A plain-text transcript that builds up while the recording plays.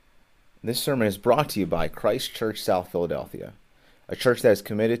This sermon is brought to you by Christ Church South Philadelphia, a church that is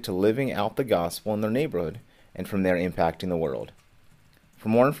committed to living out the gospel in their neighborhood and from there impacting the world. For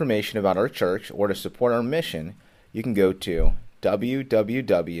more information about our church or to support our mission, you can go to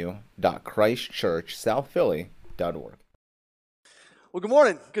www.christchurchsouthphilly.org. Well, good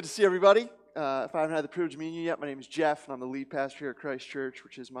morning. Good to see everybody. If I haven't had the privilege of meeting you yet, my name is Jeff, and I'm the lead pastor here at Christ Church,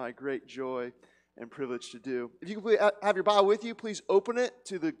 which is my great joy and privilege to do. If you could please have your Bible with you, please open it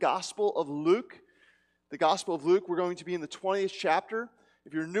to the Gospel of Luke. The Gospel of Luke, we're going to be in the 20th chapter.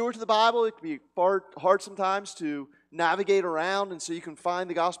 If you're newer to the Bible, it can be hard sometimes to navigate around, and so you can find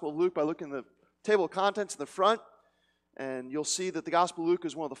the Gospel of Luke by looking at the table of contents in the front, and you'll see that the Gospel of Luke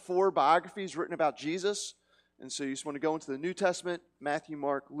is one of the 4 biographies written about Jesus. And so you just want to go into the New Testament, Matthew,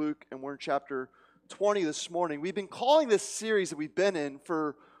 Mark, Luke, and we're in chapter 20 this morning. We've been calling this series that we've been in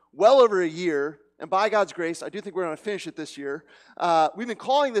for well over a year, and by God's grace, I do think we're going to finish it this year. We've been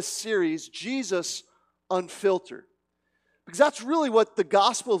calling this series Jesus Unfiltered, because that's really what the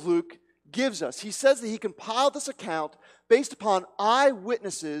Gospel of Luke gives us. He says that he compiled this account based upon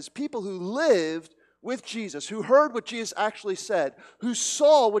eyewitnesses, people who lived with Jesus, who heard what Jesus actually said, who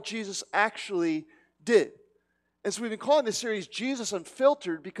saw what Jesus actually did. And so we've been calling this series Jesus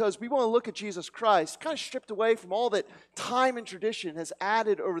Unfiltered because we want to look at Jesus Christ, kind of stripped away from all that time and tradition has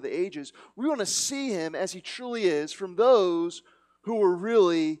added over the ages. We want to see him as he truly is from those who were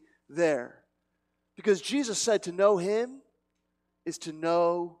really there. Because Jesus said to know him is to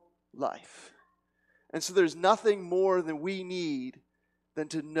know life. And so there's nothing more than we need than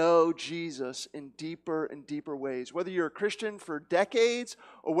to know Jesus in deeper and deeper ways. Whether you're a Christian for decades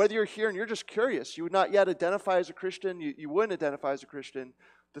or whether you're here and you're just curious, you would not yet identify as a Christian, you wouldn't identify as a Christian.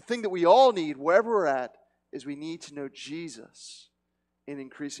 The thing that we all need, wherever we're at, is we need to know Jesus in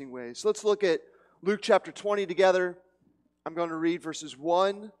increasing ways. So let's look at Luke chapter 20 together. I'm going to read verses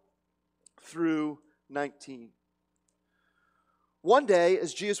 1 through 19. One day,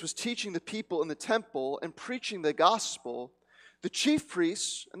 as Jesus was teaching the people in the temple and preaching the gospel, the chief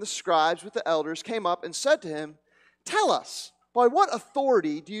priests and the scribes with the elders came up and said to him, "Tell us, by what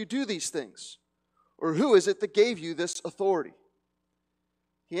authority do you do these things? Or who is it that gave you this authority?"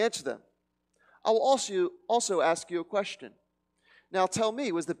 He answered them, "I will also ask you a question. Now tell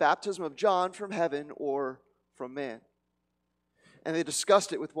me, was the baptism of John from heaven or from man?" And they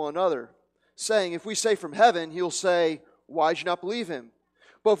discussed it with one another, saying, "If we say from heaven, he'll say, 'Why did you not believe him?'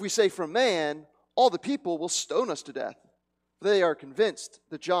 But if we say from man, all the people will stone us to death. They are convinced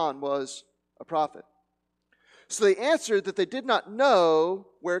that John was a prophet." So they answered that they did not know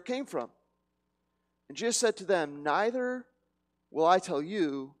where it came from. And Jesus said to them, "Neither will I tell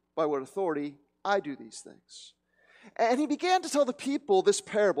you by what authority I do these things." And he began to tell the people this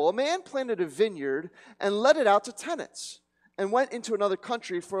parable. A man planted a vineyard and let it out to tenants and went into another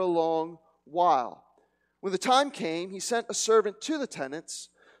country for a long while. When the time came, he sent a servant to the tenants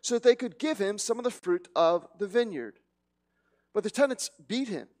so that they could give him some of the fruit of the vineyard. But the tenants beat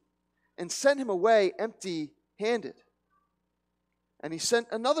him and sent him away empty-handed. And he sent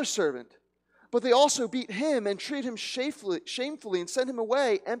another servant, but they also beat him and treated him shamefully and sent him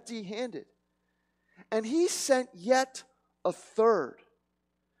away empty-handed. And he sent yet a third.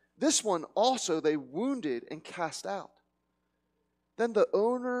 This one also they wounded and cast out. Then the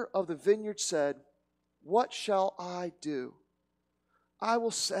owner of the vineyard said, "What shall I do? I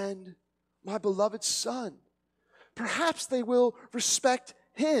will send my beloved son. Perhaps they will respect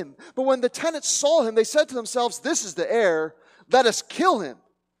him." But when the tenants saw him, they said to themselves, "This is the heir. Let us kill him,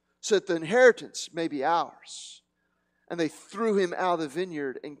 so that the inheritance may be ours." And they threw him out of the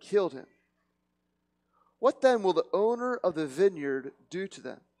vineyard and killed him. What then will the owner of the vineyard do to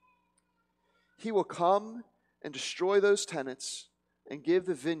them? He will come and destroy those tenants and give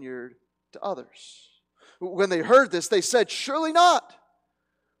the vineyard to others. When they heard this, they said, "Surely not."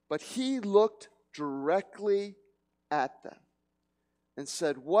 But he looked directly at them and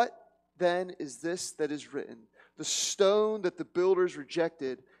said, "What then is this that is written? The stone that the builders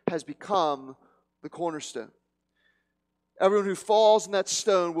rejected has become the cornerstone. Everyone who falls in that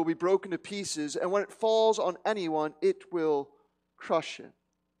stone will be broken to pieces, and when it falls on anyone, it will crush him."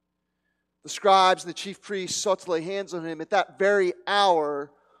 The scribes and the chief priests sought to lay hands on him at that very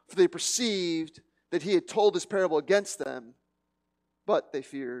hour, for they perceived that he had told this parable against them, but they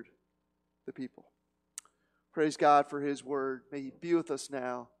feared the people. Praise God for his word. May he be with us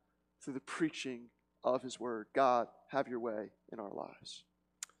now through the preaching of his word. God, have your way in our lives.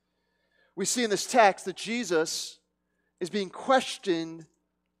 We see in this text that Jesus is being questioned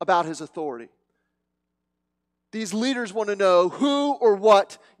about his authority. These leaders want to know who or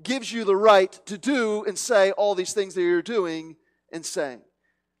what gives you the right to do and say all these things that you're doing and saying.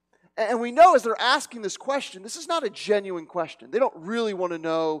 And we know as they're asking this question, this is not a genuine question. They don't really want to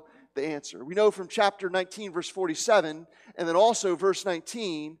know the answer. We know from chapter 19, verse 47, and then also verse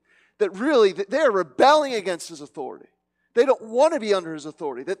 19, that really they're rebelling against his authority. They don't want to be under his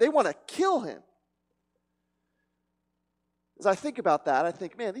authority, that they want to kill him. As I think about that, I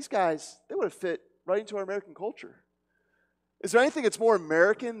think, man, these guys, they would have fit right into our American culture. Is there anything that's more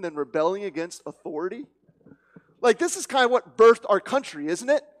American than rebelling against authority? Like, this is kind of what birthed our country, isn't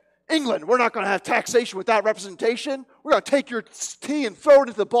it? England, we're not going to have taxation without representation. We're going to take your tea and throw it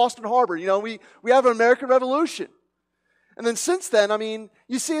into the Boston Harbor. You know, we have an American Revolution. And then since then, I mean,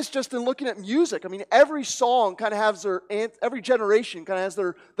 you see it's just in looking at music. I mean, every song kind of has every generation kind of has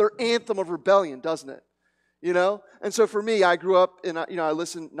their anthem of rebellion, doesn't it? You know? And so for me, I grew up and, I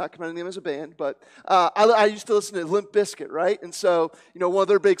listened, not commending them as a band, but I used to listen to Limp Bizkit, right? And so, one of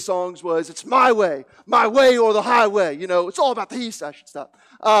their big songs was, it's my way or the highway. It's all about the East Side stuff.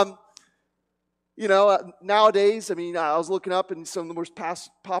 Nowadays, I mean, I was looking up and some of the most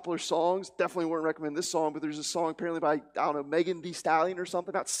popular songs, definitely wouldn't recommend this song, but there's a song apparently by, I don't know, Megan Thee Stallion or something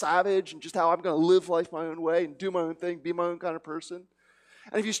about Savage and just how I'm going to live life my own way and do my own thing, be my own kind of person.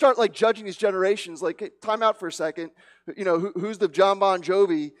 And if you start judging these generations, hey, time out for a second, who's the John Bon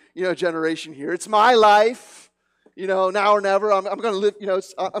Jovi, generation here? It's my life, now or never. I'm going to live,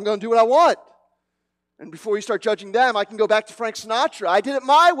 I'm going to do what I want. And before you start judging them, I can go back to Frank Sinatra. I did it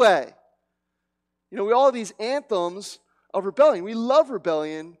my way. We all have these anthems of rebellion. We love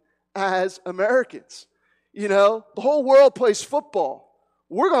rebellion as Americans. The whole world plays football.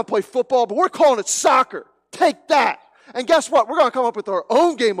 We're going to play football, but we're calling it soccer. Take that. And guess what? We're going to come up with our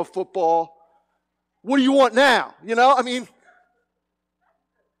own game of football. What do you want now? And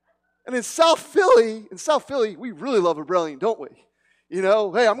in South Philly, we really love rebellion, don't we? Hey,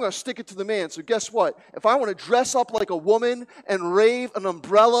 I'm going to stick it to the man. So guess what? If I want to dress up like a woman and rave an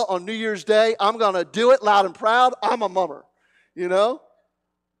umbrella on New Year's Day, I'm going to do it loud and proud. I'm a mummer. We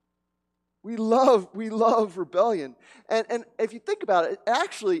love rebellion. And if you think about it,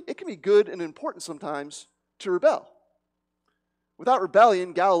 actually, it can be good and important sometimes to rebel. Without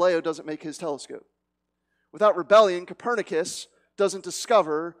rebellion, Galileo doesn't make his telescope. Without rebellion, Copernicus doesn't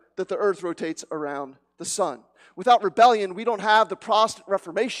discover that the earth rotates around the sun. Without rebellion, we don't have the Protestant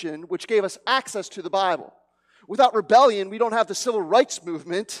Reformation, which gave us access to the Bible. Without rebellion, we don't have the civil rights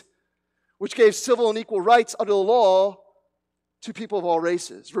movement, which gave civil and equal rights under the law to people of all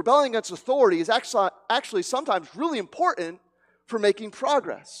races. Rebelling against authority is actually sometimes really important for making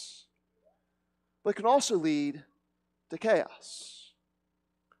progress, but it can also lead to chaos.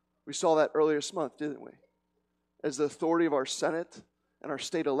 We saw that earlier this month, didn't we? As the authority of our Senate and our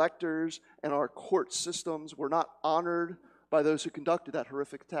state electors and our court systems were not honored by those who conducted that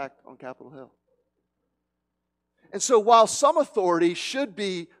horrific attack on Capitol Hill. And so while some authority should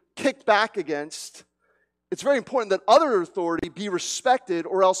be kicked back against, it's very important that other authority be respected,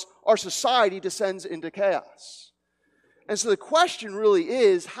 or else our society descends into chaos. And so the question really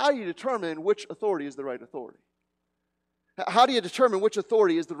is, how do you determine which authority is the right authority? How do you determine which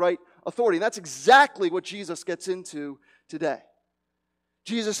authority is the right authority? And that's exactly what Jesus gets into today.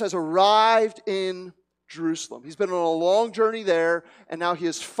 Jesus has arrived in Jerusalem. He's been on a long journey there, and now he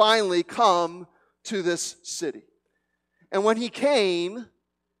has finally come to this city. And when he came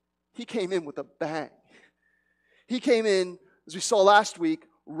in with a bang. He came in, as we saw last week,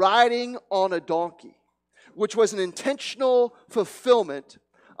 riding on a donkey, which was an intentional fulfillment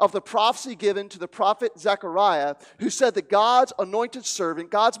of the prophecy given to the prophet Zechariah, who said that God's anointed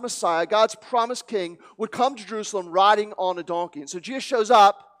servant, God's Messiah, God's promised king, would come to Jerusalem riding on a donkey. And so Jesus shows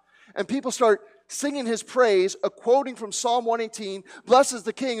up, and people start singing his praise, quoting from Psalm 118, "Blessed is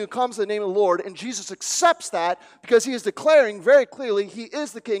the King who comes in the name of the Lord." And Jesus accepts that because he is declaring very clearly he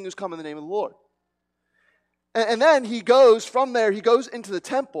is the King who's come in the name of the Lord. And then he goes from there, he goes into the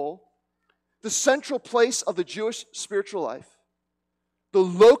temple, the central place of the Jewish spiritual life, the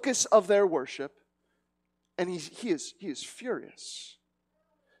locus of their worship, and he is furious.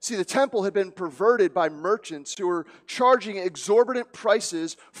 See, the temple had been perverted by merchants who were charging exorbitant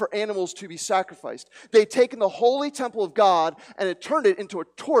prices for animals to be sacrificed. They'd taken the holy temple of God and had turned it into a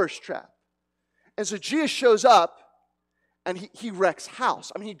tourist trap. And so Jesus shows up and he wrecks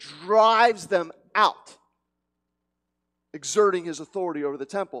house. I mean, he drives them out, exerting his authority over the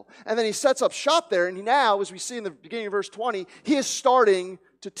temple. And then he sets up shop there, and now, as we see in the beginning of verse 20, he is starting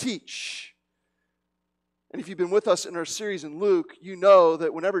to teach. And if you've been with us in our series in Luke, you know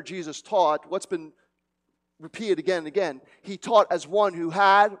that whenever Jesus taught, what's been repeated again and again, he taught as one who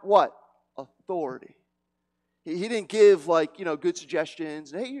had what? Authority. He didn't give good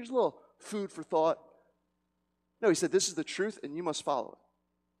suggestions, and hey, here's a little food for thought. No, he said, this is the truth, and you must follow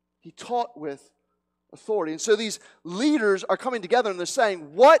it. He taught with authority. And so these leaders are coming together and they're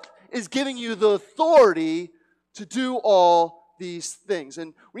saying, what is giving you the authority to do all these things?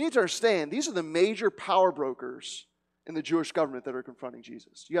 And we need to understand, these are the major power brokers in the Jewish government that are confronting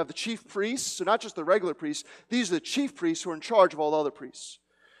Jesus. You have the chief priests, so not just the regular priests, these are the chief priests who are in charge of all the other priests.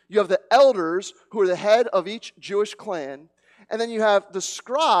 You have the elders who are the head of each Jewish clan, and then you have the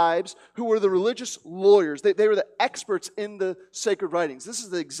scribes who were the religious lawyers. They were the experts in the sacred writings. This is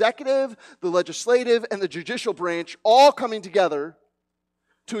the executive, the legislative, and the judicial branch all coming together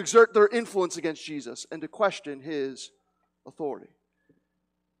to exert their influence against Jesus and to question his authority.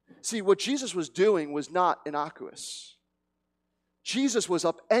 See, what Jesus was doing was not innocuous. Jesus was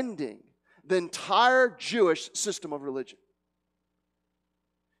upending the entire Jewish system of religion.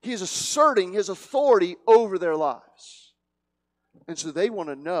 He is asserting his authority over their lives. And so they want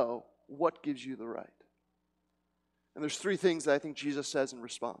to know what gives you the right. And there's three things that I think Jesus says in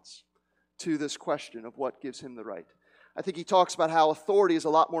response to this question of what gives him the right. I think he talks about how authority is a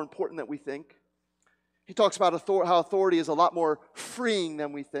lot more important than we think. He talks about how authority is a lot more freeing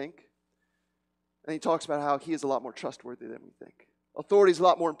than we think. And he talks about how he is a lot more trustworthy than we think. Authority is a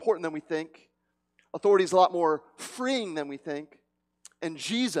lot more important than we think. Authority is a lot more freeing than we think. And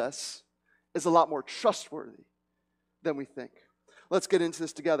Jesus is a lot more trustworthy than we think. Let's get into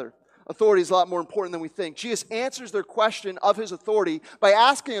this together. Authority is a lot more important than we think. Jesus answers their question of his authority by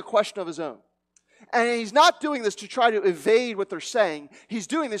asking a question of his own. And he's not doing this to try to evade what they're saying. He's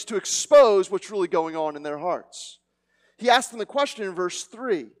doing this to expose what's really going on in their hearts. He asks them the question in verse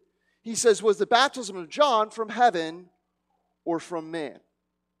 3. He says, was the baptism of John from heaven or from man?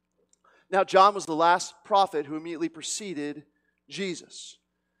 Now, John was the last prophet who immediately preceded Jesus.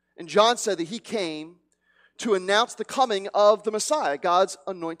 And John said that he came to announce the coming of the Messiah, God's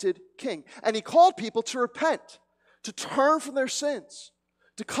anointed king. And he called people to repent, to turn from their sins,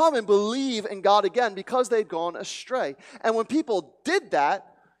 to come and believe in God again because they'd gone astray. And when people did that,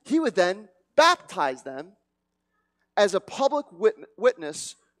 he would then baptize them as a public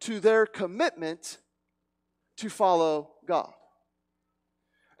witness to their commitment to follow God.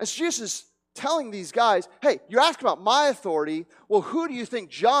 And so Jesus is telling these guys, hey, you're asking about my authority. Well, who do you think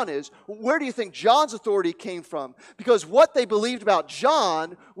John is? Where do you think John's authority came from? Because what they believed about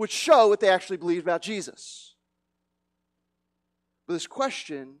John would show what they actually believed about Jesus. But this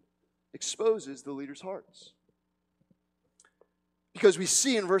question exposes the leaders' hearts. Because we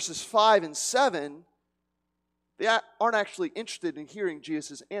see in verses 5 and 7, they aren't actually interested in hearing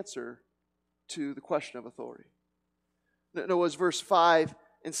Jesus' answer to the question of authority. No, as verse 5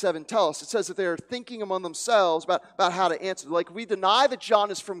 and 7 tell us, it says that they're thinking among themselves about how to answer. Like, if we deny that John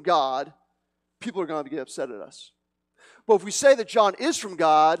is from God, people are going to get upset at us. But if we say that John is from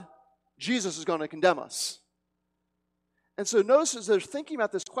God, Jesus is going to condemn us. And so notice as they're thinking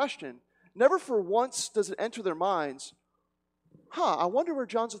about this question, never for once does it enter their minds, I wonder where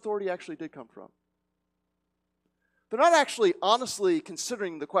John's authority actually did come from. They're not actually honestly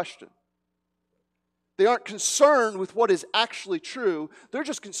considering the question. They aren't concerned with what is actually true. They're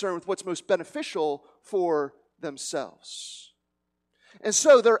just concerned with what's most beneficial for themselves. And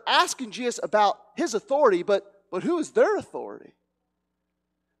so they're asking Jesus about his authority, but who is their authority?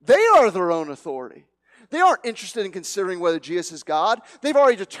 They are their own authority. They aren't interested in considering whether Jesus is God. They've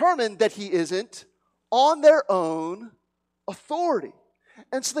already determined that he isn't on their own authority.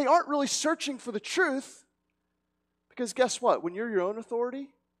 And so they aren't really searching for the truth, because guess what? When you're your own authority,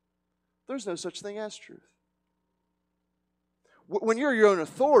 there's no such thing as truth. When you're your own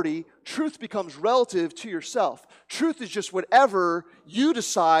authority, truth becomes relative to yourself. Truth is just whatever you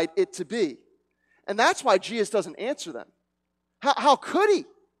decide it to be. And that's why Jesus doesn't answer them. How could he?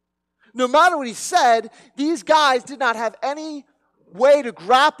 No matter what he said, these guys did not have any way to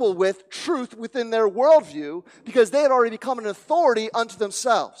grapple with truth within their worldview because they had already become an authority unto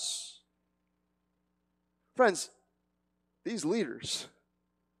themselves. Friends, these leaders,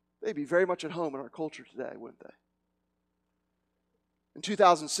 they'd be very much at home in our culture today, wouldn't they? In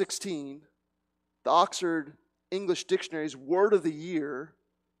 2016, the Oxford English Dictionary's word of the year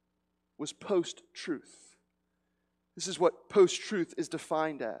was post-truth. This is what post-truth is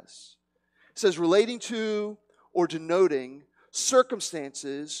defined as. It says, relating to or denoting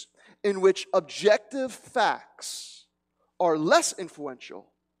circumstances in which objective facts are less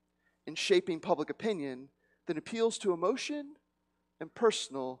influential in shaping public opinion than appeals to emotion and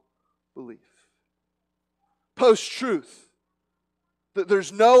personal belief. Post-truth.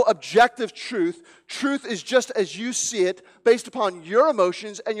 There's no objective truth. Truth is just as you see it, based upon your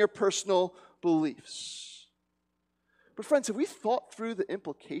emotions and your personal beliefs. But friends, have we thought through the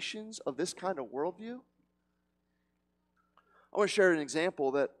implications of this kind of worldview? I want to share an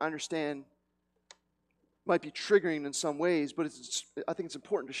example that I understand might be triggering in some ways, but I think it's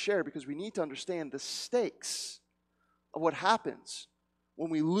important to share because we need to understand the stakes of what happens when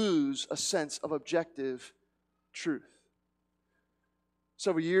we lose a sense of objective truth.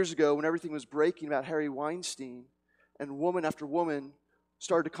 Several years ago, when everything was breaking about Harvey Weinstein, and woman after woman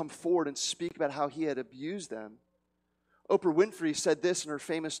started to come forward and speak about how he had abused them, Oprah Winfrey said this in her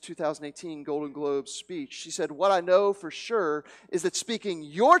famous 2018 Golden Globes speech. She said, "What I know for sure is that speaking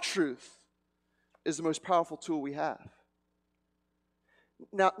your truth is the most powerful tool we have."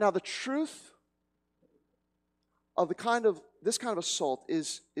 Now the truth of this kind of assault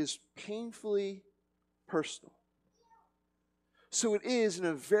is painfully personal. So it is, in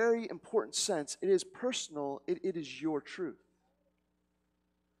a very important sense, it is personal, it is your truth.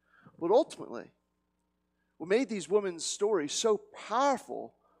 But ultimately, what made these women's stories so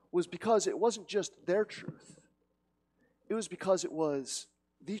powerful was because it wasn't just their truth. It was because it was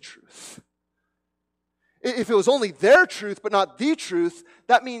the truth. If it was only their truth but not the truth,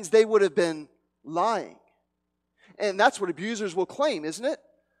 that means they would have been lying. And that's what abusers will claim, isn't it?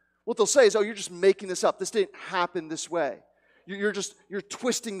 What they'll say is, "Oh, you're just making this up. This didn't happen this way. You're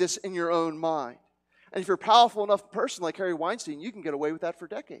twisting this in your own mind." And if you're a powerful enough person like Harvey Weinstein, you can get away with that for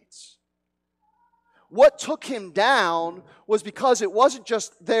decades. What took him down was because it wasn't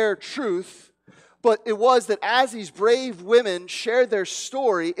just their truth, but it was that as these brave women shared their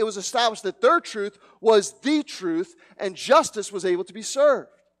story, it was established that their truth was the truth, and justice was able to be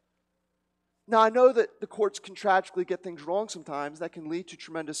served. Now, I know that the courts can tragically get things wrong sometimes. That can lead to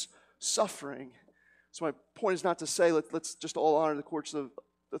tremendous suffering. So my point is not to say let's just all honor the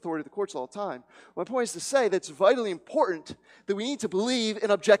authority of the courts all the time. My point is to say that it's vitally important that we need to believe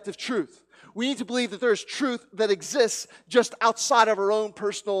in objective truth. We need to believe that there is truth that exists just outside of our own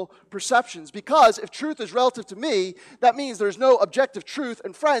personal perceptions. Because if truth is relative to me, that means there's no objective truth.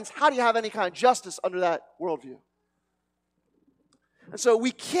 And friends, how do you have any kind of justice under that worldview? And so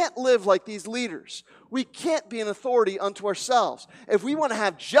we can't live like these leaders. We can't be an authority unto ourselves. If we want to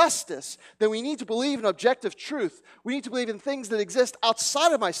have justice, then we need to believe in objective truth. We need to believe in things that exist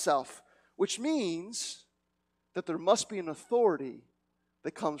outside of myself, which means that there must be an authority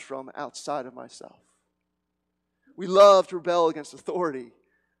that comes from outside of myself. We love to rebel against authority.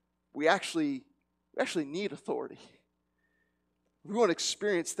 We actually need authority. We want to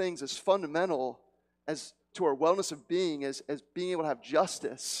experience things as fundamental as to our wellness of being, as being able to have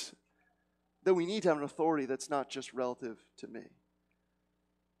justice, then we need to have an authority that's not just relative to me.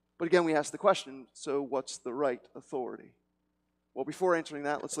 But again, we ask the question, so what's the right authority? Well, before answering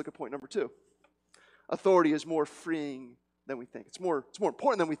that, let's look at point number 2. Authority is more freeing than we think. It's more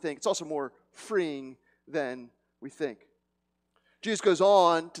important than we think. It's also more freeing than we think. Jesus goes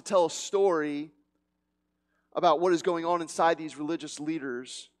on to tell a story about what is going on inside these religious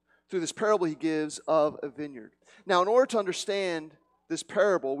leaders through this parable he gives of a vineyard. Now, in order to understand this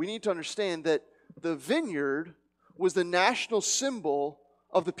parable, we need to understand that the vineyard was the national symbol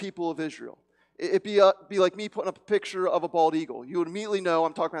of the people of Israel. It'd be like me putting up a picture of a bald eagle. You would immediately know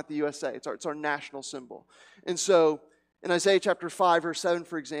I'm talking about the USA. It's our national symbol. And so, in Isaiah chapter 5, verse 7,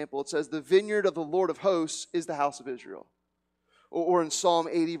 for example, it says, "The vineyard of the Lord of hosts is the house of Israel." Or in Psalm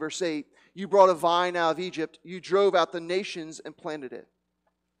 80, verse 8, "You brought a vine out of Egypt. You drove out the nations and planted it."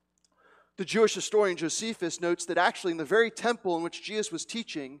 The Jewish historian Josephus notes that actually in the very temple in which Jesus was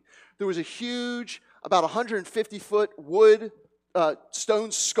teaching, there was a huge, about 150-foot wood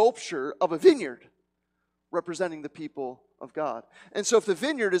stone sculpture of a vineyard representing the people of God. And so if the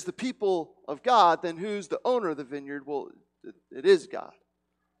vineyard is the people of God, then who's the owner of the vineyard? Well, it is God.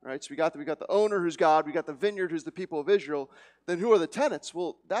 Right? So we got the owner who's God, we got the vineyard who's the people of Israel. Then who are the tenants?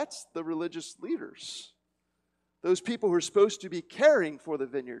 Well, that's the religious leaders. Those people who are supposed to be caring for the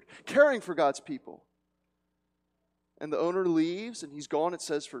vineyard, caring for God's people. And the owner leaves, and he's gone, it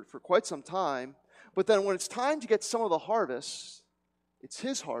says, for quite some time. But then when it's time to get some of the harvest, it's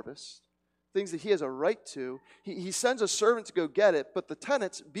his harvest, things that he has a right to, he sends a servant to go get it, but the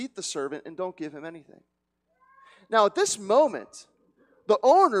tenants beat the servant and don't give him anything. Now, at this moment, the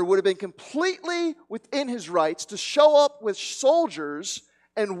owner would have been completely within his rights to show up with soldiers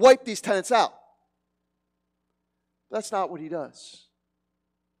and wipe these tenants out. That's not what he does.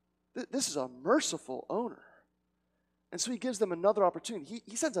 This is a merciful owner. And so he gives them another opportunity.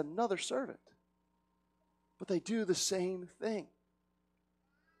 He sends another servant. But they do the same thing.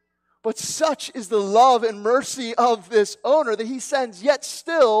 But such is the love and mercy of this owner that he sends yet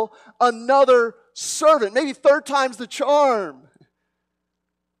still another servant. Maybe third time's the charm.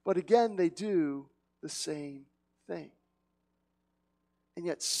 But again, they do the same thing. And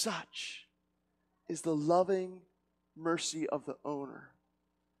yet such is the loving mercy of the owner.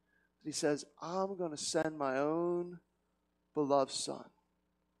 He says, I'm going to send my own beloved son.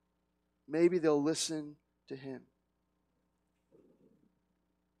 Maybe they'll listen to him.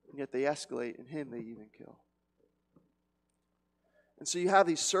 And yet they escalate, and him they even kill. And so you have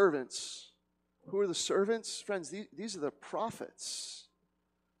these servants. Who are the servants? Friends, these are the prophets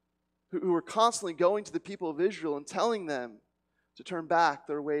who are constantly going to the people of Israel and telling them to turn back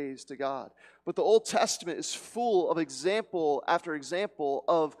their ways to God. But the Old Testament is full of example after example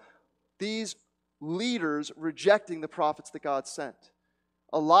of these leaders rejecting the prophets that God sent.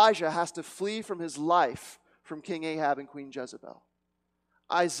 Elijah has to flee from his life from King Ahab and Queen Jezebel.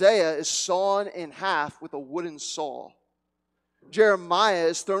 Isaiah is sawn in half with a wooden saw. Jeremiah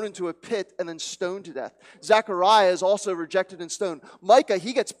is thrown into a pit and then stoned to death. Zechariah is also rejected and stoned. Micah,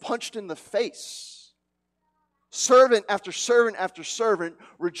 he gets punched in the face. Servant after servant after servant,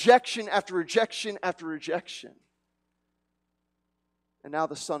 rejection after rejection after rejection. And now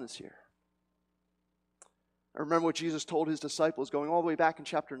the Son is here. I remember what Jesus told his disciples going all the way back in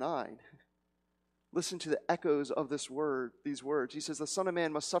chapter 9. Listen to the echoes of these words. He says, the Son of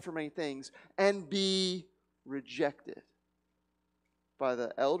Man must suffer many things and be rejected by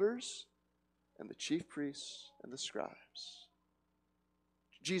the elders and the chief priests and the scribes.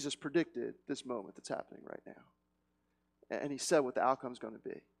 Jesus predicted this moment that's happening right now. And he said what the outcome is going to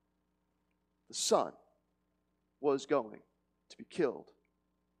be. The Son was going to be killed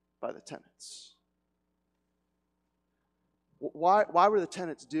by the tenants. Why were the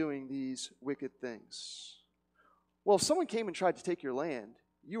tenants doing these wicked things? Well, if someone came and tried to take your land,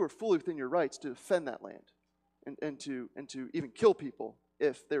 you were fully within your rights to defend that land and to even kill people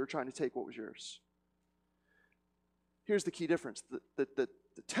if they were trying to take what was yours. Here's the key difference. The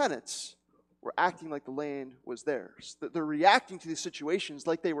tenants were acting like the land was theirs. They're reacting to these situations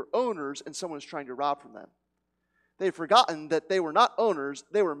like they were owners and someone was trying to rob from them. They had forgotten that they were not owners,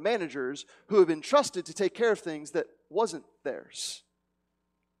 they were managers who had been trusted to take care of things that wasn't theirs.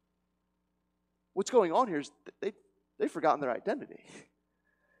 What's going on here is they've forgotten their identity.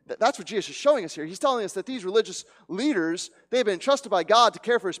 That's what Jesus is showing us here. He's telling us that these religious leaders, they've been trusted by God to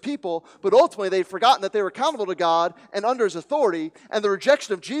care for his people, but ultimately they've forgotten that they were accountable to God and under his authority, and the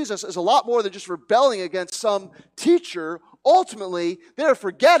rejection of Jesus is a lot more than just rebelling against some teacher. Ultimately, they're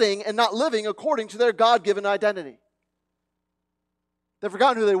forgetting and not living according to their God-given identity. They've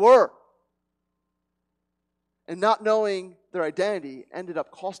forgotten who they were. And not knowing their identity ended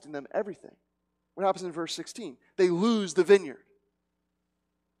up costing them everything. What happens in verse 16? They lose the vineyard.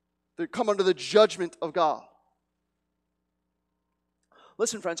 They come under the judgment of God.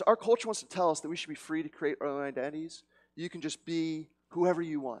 Listen, friends, our culture wants to tell us that we should be free to create our own identities. You can just be whoever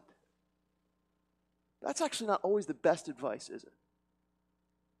you want. That's actually not always the best advice, is it?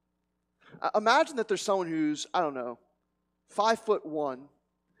 Imagine that there's someone who's, 5'1"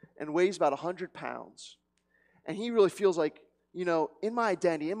 and weighs about 100 pounds. And he really feels like, in my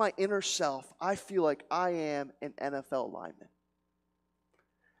identity, in my inner self, I feel like I am an NFL lineman.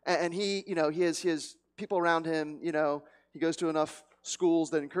 And he has people around him, he goes to enough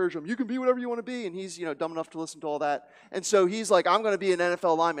schools that encourage him, you can be whatever you want to be, and he's, dumb enough to listen to all that. And so he's like, I'm going to be an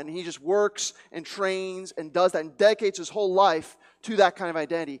NFL lineman, and he just works and trains and does that and dedicates his whole life to that kind of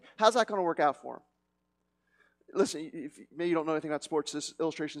identity. How's that going to work out for him? Listen, maybe you don't know anything about sports, this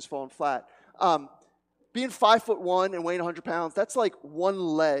illustration's falling flat. Being 5'1" and weighing 100 pounds, that's like one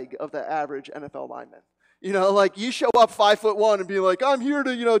leg of the average NFL lineman. You show up 5'1" and be like, I'm here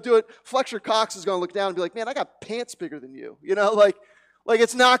to, do it. Fletcher Cox is going to look down and be like, man, I got pants bigger than you. Like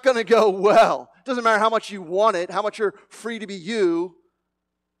it's not going to go well. It doesn't matter how much you want it, how much you're free to be you.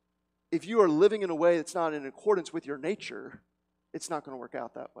 If you are living in a way that's not in accordance with your nature, it's not going to work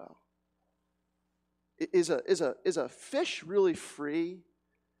out that well. Is a fish really free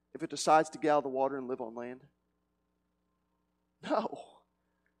if it decides to get out of the water and live on land? No.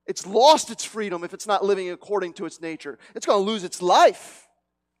 It's lost its freedom if it's not living according to its nature. It's going to lose its life.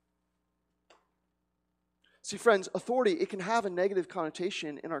 See, friends, authority, it can have a negative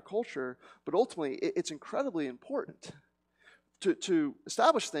connotation in our culture, but ultimately it's incredibly important to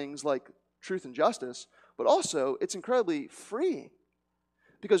establish things like truth and justice, but also it's incredibly freeing.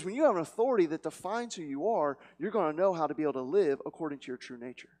 Because when you have an authority that defines who you are, you're going to know how to be able to live according to your true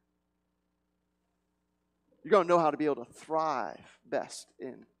nature. You're going to know how to be able to thrive best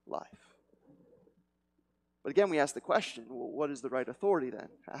in life. But again, we ask the question, well, what is the right authority then?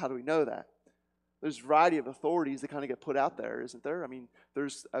 How do we know that? There's a variety of authorities that kind of get put out there, isn't there? I mean,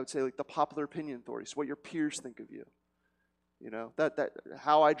 there's, I would say, like the popular opinion authorities, what your peers think of you. That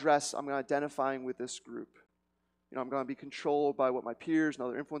how I dress, I'm identifying with this group. I'm going to be controlled by what my peers and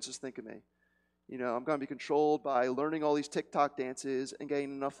other influences think of me. I'm going to be controlled by learning all these TikTok dances and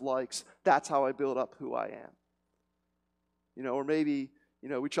getting enough likes. That's how I build up who I am. Or maybe,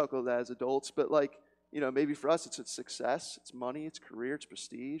 we chuckle at that as adults, but maybe for us it's success, it's money, it's career, it's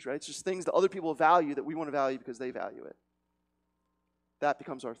prestige, right? It's just things that other people value that we want to value because they value it. That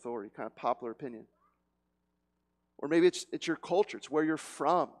becomes our authority, kind of popular opinion. Or maybe it's your culture, it's where you're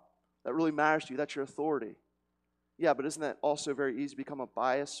from. That really matters to you, that's your authority. Yeah, but isn't that also very easy to become a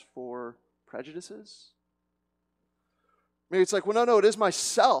bias for prejudices? Maybe it's no, it is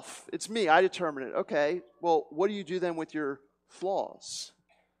myself. It's me, I determine it. Okay, well, what do you do then with your flaws?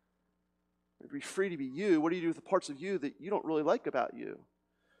 Be free to be you. What do you do with the parts of you that you don't really like about you?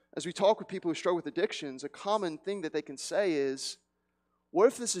 As we talk with people who struggle with addictions, a common thing that they can say is, what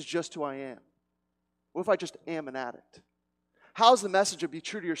if this is just who I am? What if I just am an addict? How's the message of be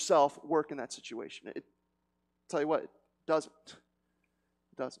true to yourself work in that situation? Tell you what, it doesn't.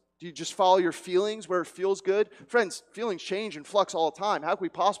 It doesn't. Do you just follow your feelings where it feels good? Friends, feelings change and flux all the time. How can we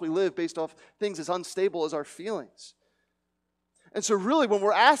possibly live based off things as unstable as our feelings? And so really, when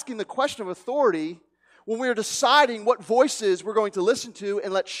we're asking the question of authority, when we're deciding what voices we're going to listen to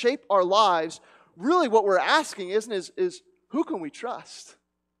and let shape our lives, really what we're asking is who can we trust?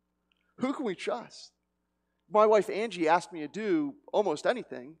 Who can we trust? My wife Angie asked me to do almost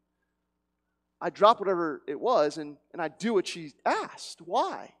anything. I drop whatever it was and I do what she asked.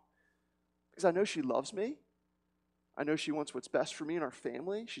 Why? Because I know she loves me. I know she wants what's best for me and our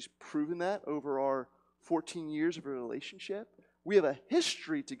family. She's proven that over our 14 years of a relationship. We have a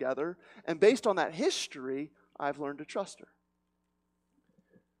history together, and based on that history, I've learned to trust her.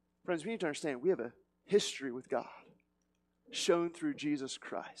 Friends, we need to understand we have a history with God shown through Jesus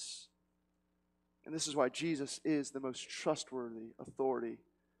Christ. And this is why Jesus is the most trustworthy authority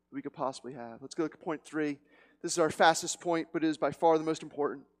we could possibly have. Let's go to point 3. This is our fastest point, but it is by far the most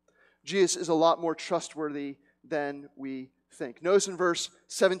important. Jesus is a lot more trustworthy than we think. Notice in verse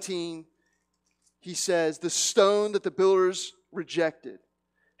 17, he says, the stone that the builders rejected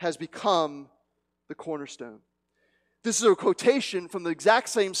has become the cornerstone. This is a quotation from the exact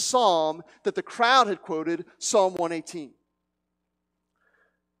same psalm that the crowd had quoted, Psalm 118.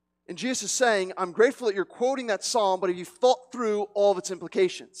 And Jesus is saying, I'm grateful that you're quoting that psalm, but have you thought through all of its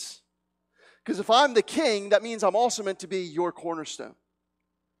implications? Because if I'm the king, that means I'm also meant to be your cornerstone.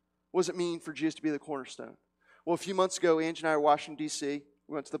 What does it mean for Jesus to be the cornerstone? Well, a few months ago, Angie and I were in Washington, D.C.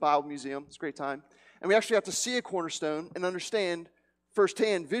 We went to the Bible Museum. It's a great time. And we actually have to see a cornerstone and understand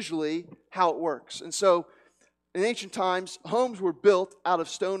firsthand, visually, how it works. And so, in ancient times, homes were built out of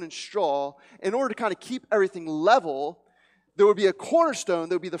stone and straw. In order to kind of keep everything level, there would be a cornerstone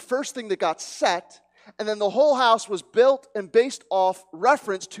that would be the first thing that got set, and then the whole house was built and based off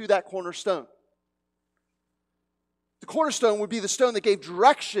reference to that cornerstone. The cornerstone would be the stone that gave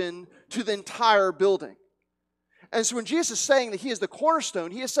direction to the entire building. And so when Jesus is saying that he is the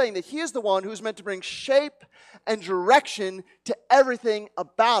cornerstone, he is saying that he is the one who is meant to bring shape and direction to everything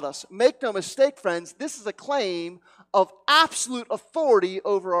about us. Make no mistake, friends, this is a claim of absolute authority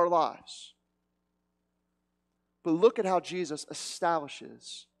over our lives. But look at how Jesus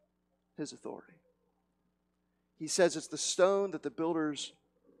establishes his authority. He says it's the stone that the builders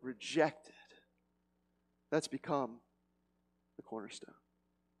rejected that's become the cornerstone.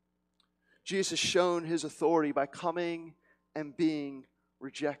 Jesus has shown his authority by coming and being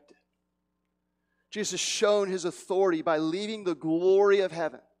rejected. Jesus has shown his authority by leaving the glory of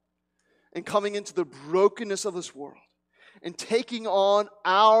heaven and coming into the brokenness of this world and taking on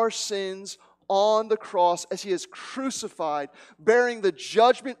our sins on the cross as he is crucified, bearing the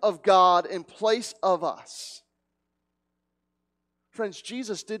judgment of God in place of us. Friends,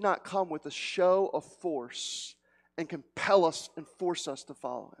 Jesus did not come with a show of force and compel us and force us to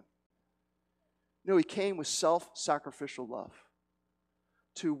follow him. No, he came with self-sacrificial love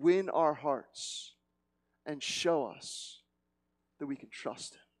to win our hearts and show us that we can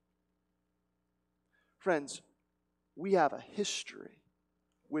trust him. Friends, we have a history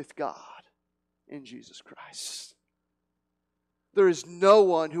with God in Jesus Christ. There is no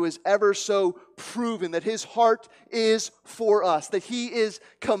one who has ever so proven that his heart is for us, that he is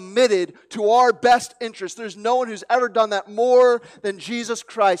committed to our best interest. There's no one who's ever done that more than Jesus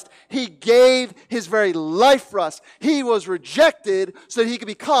Christ. He gave his very life for us. He was rejected so that he could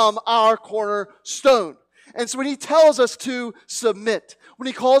become our cornerstone. And so when he tells us to submit, when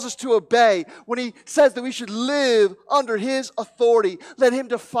he calls us to obey, when he says that we should live under his authority, let him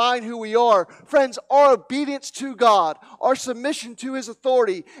define who we are. Friends, our obedience to God, our submission to his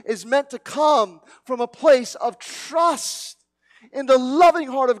authority is meant to come from a place of trust in the loving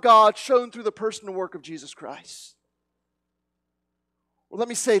heart of God shown through the person and work of Jesus Christ. Well, let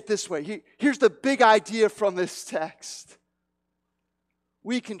me say it this way. Here's the big idea from this text.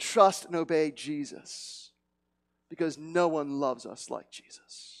 We can trust and obey Jesus because no one loves us like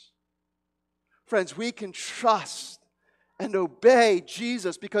Jesus. Friends, we can trust and obey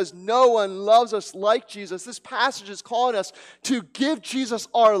Jesus because no one loves us like Jesus. This passage is calling us to give Jesus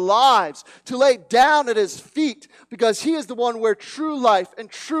our lives, to lay down at his feet, because he is the one where true life and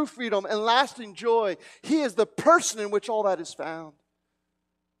true freedom and lasting joy, he is the person in which all that is found.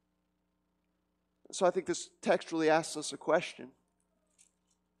 So I think this text really asks us a question.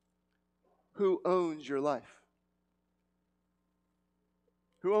 Who owns your life?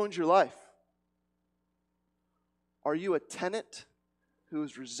 Who owns your life? Are you a tenant who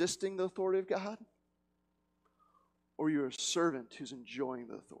is resisting the authority of God? Or you're a servant who's enjoying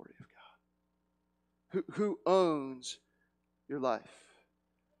the authority of God? Who owns your life?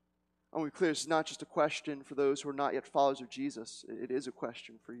 I want to be clear, this is not just a question for those who are not yet followers of Jesus. It is a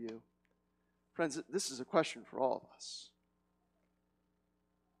question for you. Friends, this is a question for all of us.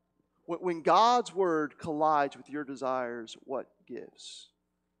 When God's word collides with your desires, what gives?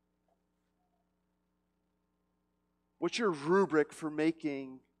 What's your rubric for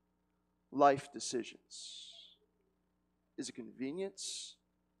making life decisions? Is it convenience?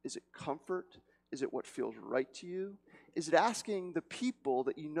 Is it comfort? Is it what feels right to you? Is it asking the people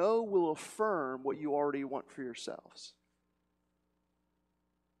that you know will affirm what you already want for yourselves?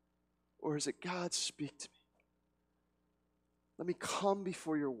 Or is it, God, speak to me? Let me come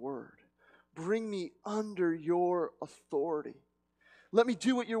before your word. Bring me under your authority. Let me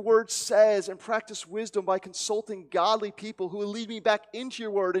do what your word says and practice wisdom by consulting godly people who will lead me back into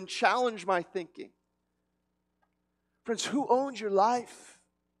your word and challenge my thinking. Friends, who owns your life?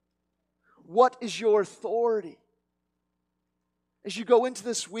 What is your authority? As you go into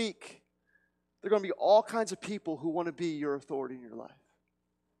this week, there are going to be all kinds of people who want to be your authority in your life.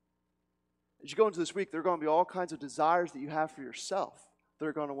 As you go into this week, there are going to be all kinds of desires that you have for yourself that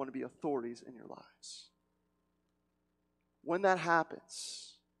are going to want to be authorities in your lives. When that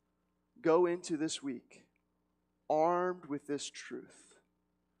happens, go into this week armed with this truth.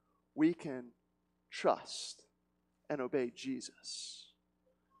 We can trust and obey Jesus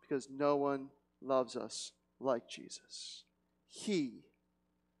because no one loves us like Jesus. He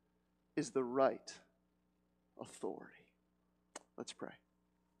is the right authority. Let's pray.